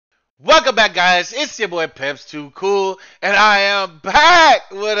Welcome back, guys. It's your boy PepsToCool, and I am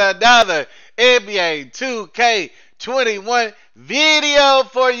back with another NBA 2K21 video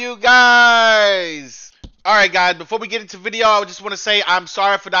for you guys. Alright, guys, before we get into the video, I just want to say I'm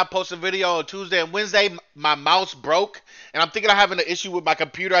sorry for not posting a video on Tuesday and Wednesday. My mouse broke, and I'm thinking I'm having an issue with my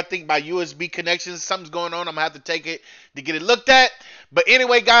computer. I think my USB connection, something's going on. I'm going to have to take it to get it looked at. But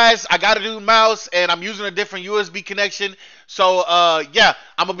anyway, guys, I got a new mouse, and I'm using a different USB connection. So, yeah,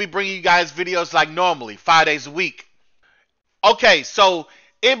 I'm going to be bringing you guys videos like normally, 5 days a week. Okay, so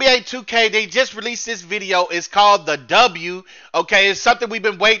NBA 2K, they just released this video. It's called The W. Okay, it's something we've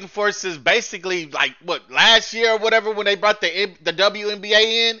been waiting for since basically, like, what, last year or whatever, when they brought the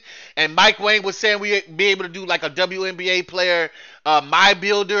WNBA in. And Mike Wayne was saying we'd be able to do, like, a WNBA player, my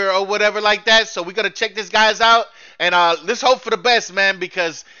builder or whatever like that. So we're going to check this guys out. And let's hope for the best, man,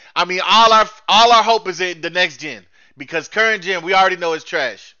 because, I mean, all our hope is in the next gen. Because current gen, we already know it's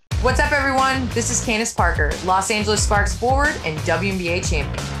trash. What's up, everyone? This is Candace Parker, Los Angeles Sparks forward and WNBA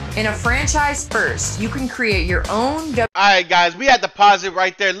champion. In a franchise first, you can create your own Alright, guys, we had to pause it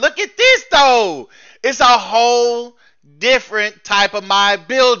right there. Look at this, though. It's a whole different type of my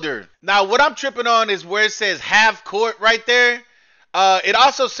builder. Now, what I'm tripping on is where it says half court right there. It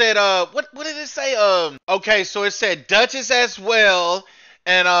also said, what did it say? Okay, so it said Duchess as well.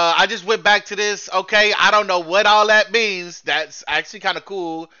 And I just went back to this. Okay, I don't know what all that means. That's actually kind of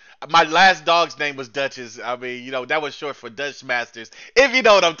cool. My last dog's name was Duchess. I mean, you know, that was short for Dutch Masters. If you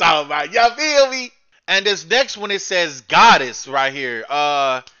know what I'm talking about. Y'all feel me? And this next one, it says Goddess right here.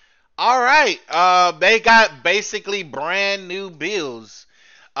 All right. They got basically brand new builds.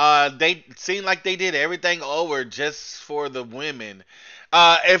 They seem like they did everything over just for the women.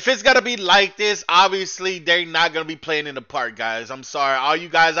 If it's gonna be like this, obviously they're not gonna be playing in the park, guys. I'm sorry, all you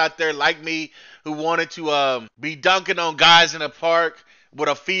guys out there like me who wanted to be dunking on guys in the park with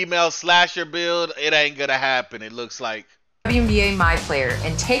a female slasher build, it ain't gonna happen. It looks like WNBA Myplayer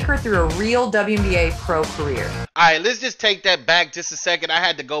and take her through a real WNBA pro career. All right, let's just take that back just a second. I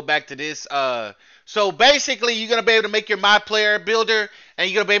had to go back to this. So basically, you're gonna be able to make your Myplayer builder,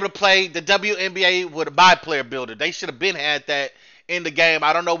 and you're gonna be able to play the WNBA with a Myplayer builder. They should have been had that in the game.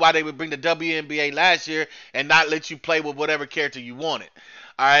 I don't know why they would bring the WNBA last year and not let you play with whatever character you wanted.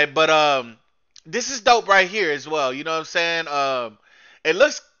 All right, but this is dope right here as well. You know what I'm saying? It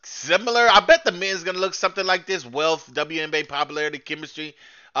looks similar. I bet the men's gonna look something like this. Wealth, WNBA popularity, chemistry,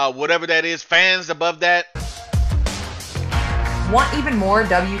 whatever that is. Fans above that. Want even more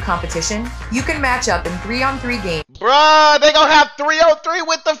W competition? You can match up in 3-on-3 games. Bruh, they gonna have 3-on-3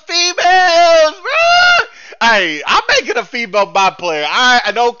 with the females, bruh. Hey, I'm making a female bot player.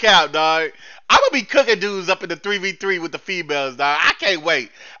 I no cap, dog. I'm gonna be cooking dudes up in the 3v3 with the females, dog. I can't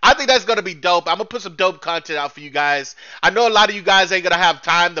wait. I think that's gonna be dope. I'm gonna put some dope content out for you guys. I know a lot of you guys ain't gonna have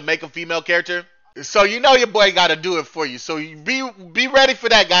time to make a female character, so you know your boy gotta do it for you. So you be ready for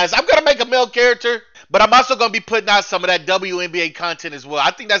that, guys. I'm gonna make a male character, but I'm also gonna be putting out some of that WNBA content as well.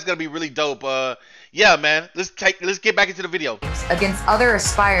 I think that's gonna be really dope. Yeah, man. Let's get back into the video. Against other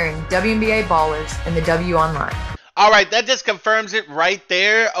aspiring WNBA ballers in the W Online. Alright, that just confirms it right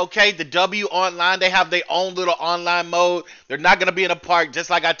there. Okay, the W Online, they have their own little online mode. They're not going to be in a park, just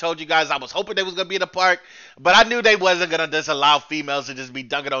like I told you guys. I was hoping they was going to be in a park, but I knew they wasn't going to just allow females to just be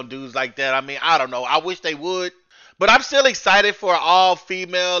dunking on dudes like that. I mean, I don't know. I wish they would. But I'm still excited for all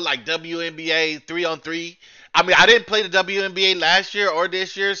female, like WNBA 3-on-3. I mean, I didn't play the WNBA last year or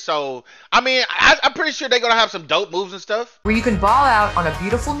this year, so, I mean, I'm pretty sure they're going to have some dope moves and stuff. Where you can ball out on a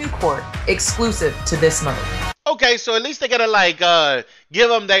beautiful new court, exclusive to this mode. Okay, so at least they gotta like give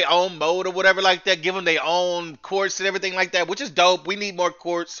them their own mode or whatever like that. Give them their own courts and everything like that, which is dope. We need more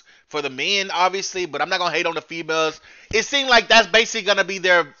courts for the men, obviously, but I'm not gonna hate on the females. It seemed like that's basically gonna be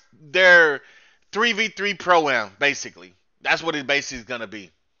their 3v3 pro-am, basically. That's what it basically is gonna be.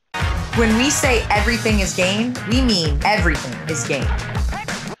 When we say everything is game, we mean everything is game.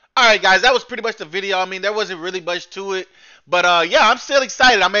 Alright, guys, that was pretty much the video. I mean, there wasn't really much to it. But, yeah, I'm still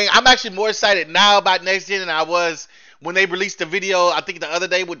excited. I mean, I'm actually more excited now about next gen than I was when they released the video, I think the other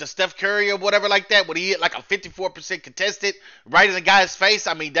day with the Steph Curry or whatever like that, when he hit like a 54% contested right in the guy's face.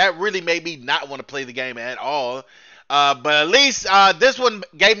 I mean, that really made me not want to play the game at all. But at least this one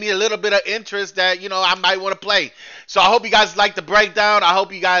gave me a little bit of interest that, you know, I might want to play. So I hope you guys like the breakdown. I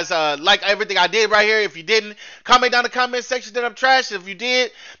hope you guys like everything I did right here. If you didn't, comment down in the comment section that I'm trash. If you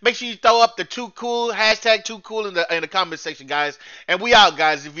did, make sure you throw up the #2cool, hashtag #2cool in the comment section, guys. And we out,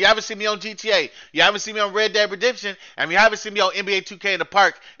 guys. If you haven't seen me on GTA, you haven't seen me on Red Dead Redemption, and you haven't seen me on NBA 2K in the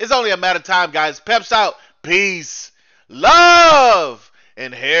park, it's only a matter of time, guys. Peps out. Peace, love,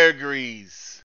 and hair grease.